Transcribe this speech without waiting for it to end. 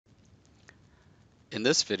In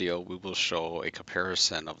this video, we will show a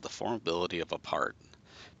comparison of the formability of a part,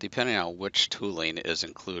 depending on which tooling is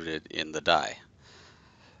included in the die.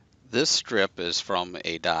 This strip is from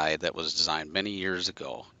a die that was designed many years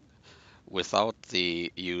ago without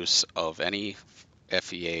the use of any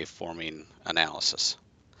FEA forming analysis.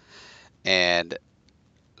 And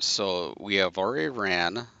so we have already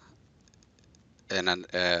ran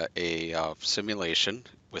a simulation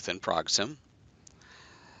within ProgSim.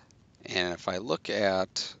 And if I look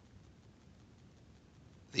at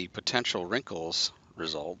the potential wrinkles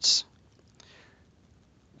results,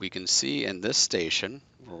 we can see in this station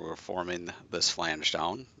where we're forming this flange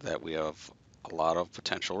down that we have a lot of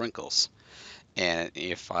potential wrinkles. And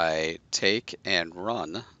if I take and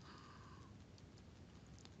run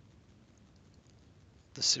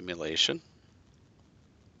the simulation,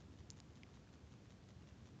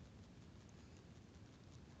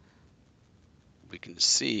 we can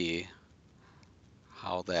see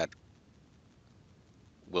how that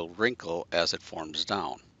will wrinkle as it forms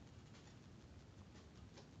down.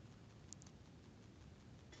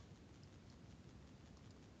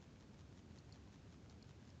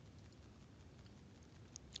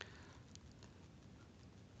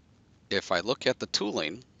 If I look at the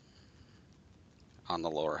tooling on the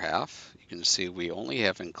lower half, you can see we only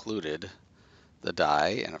have included the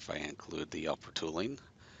die, and if I include the upper tooling,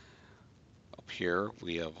 up here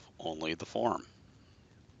we have only the form.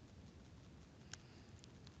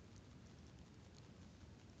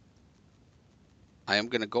 I am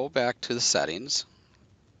going to go back to the settings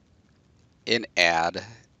and add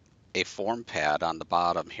a form pad on the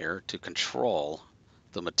bottom here to control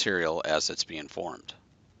the material as it's being formed.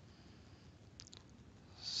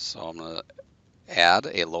 So I'm going to add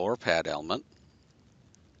a lower pad element.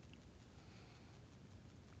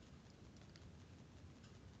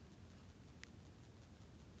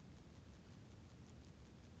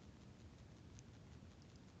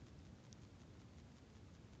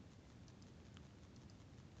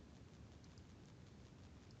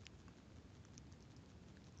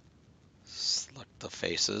 Select the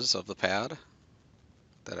faces of the pad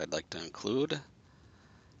that I'd like to include.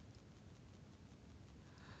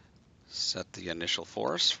 Set the initial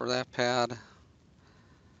force for that pad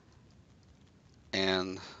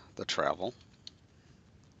and the travel.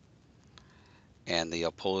 And the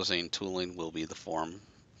opposing tooling will be the form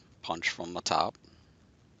punch from the top.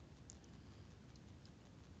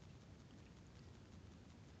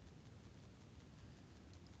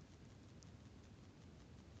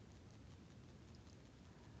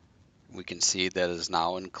 We can see that is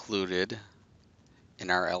now included in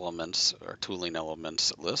our elements, our tooling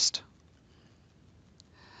elements list.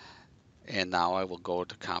 And now I will go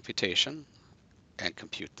to computation and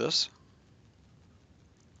compute this.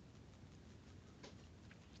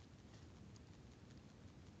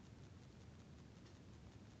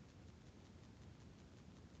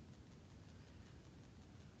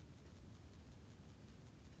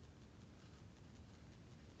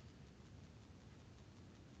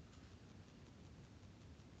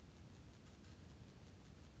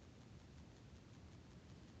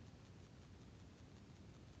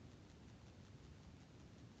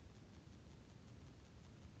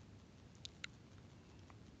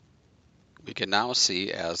 We can now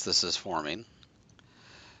see as this is forming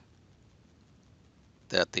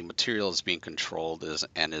that the material is being controlled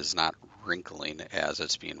and is not wrinkling as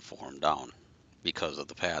it's being formed down because of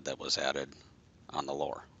the pad that was added on the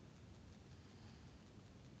lower.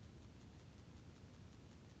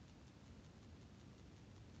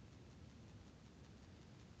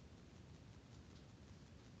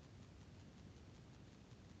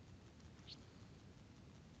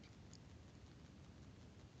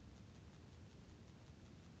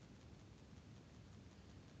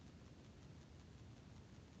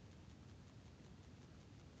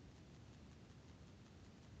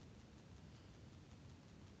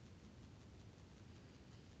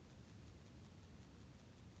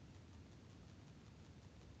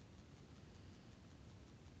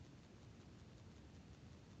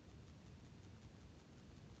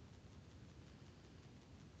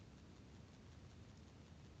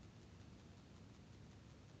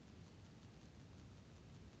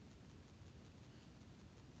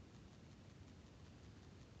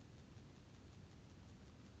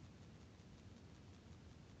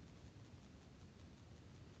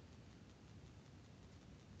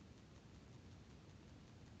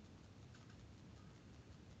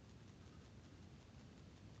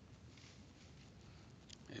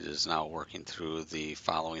 It is now working through the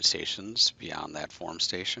following stations beyond that form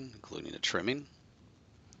station, including the trimming.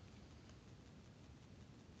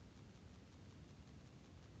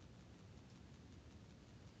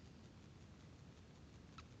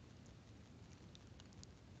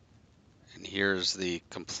 And here's the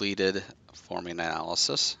completed forming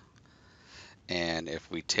analysis. And if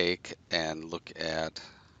we take and look at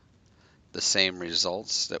the same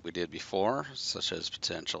results that we did before, such as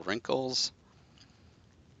potential wrinkles,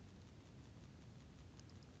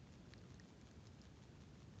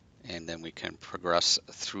 and then we can progress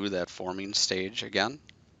through that forming stage again.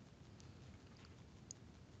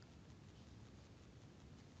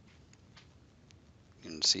 You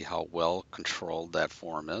can see how well controlled that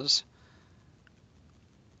form is.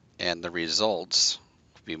 And the results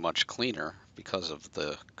will be much cleaner because of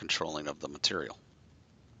the controlling of the material.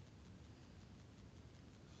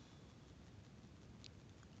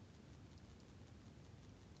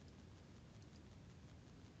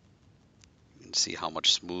 You can see how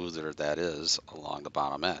much smoother that is along the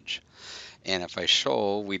bottom edge. And if I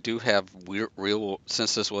show, we do have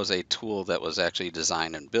since this was a tool that was actually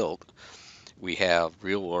designed and built, we have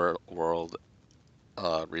real world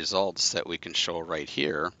results that we can show right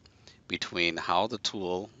here between how the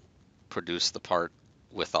tool produced the part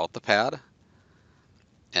without the pad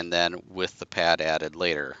and then with the pad added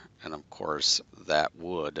later. And of course, that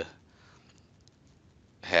would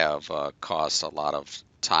have cost a lot of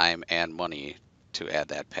time and money to add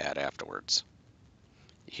that pad afterwards.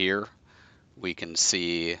 Here we can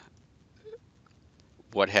see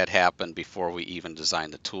what had happened before we even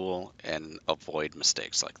designed the tool and avoid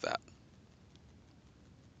mistakes like that.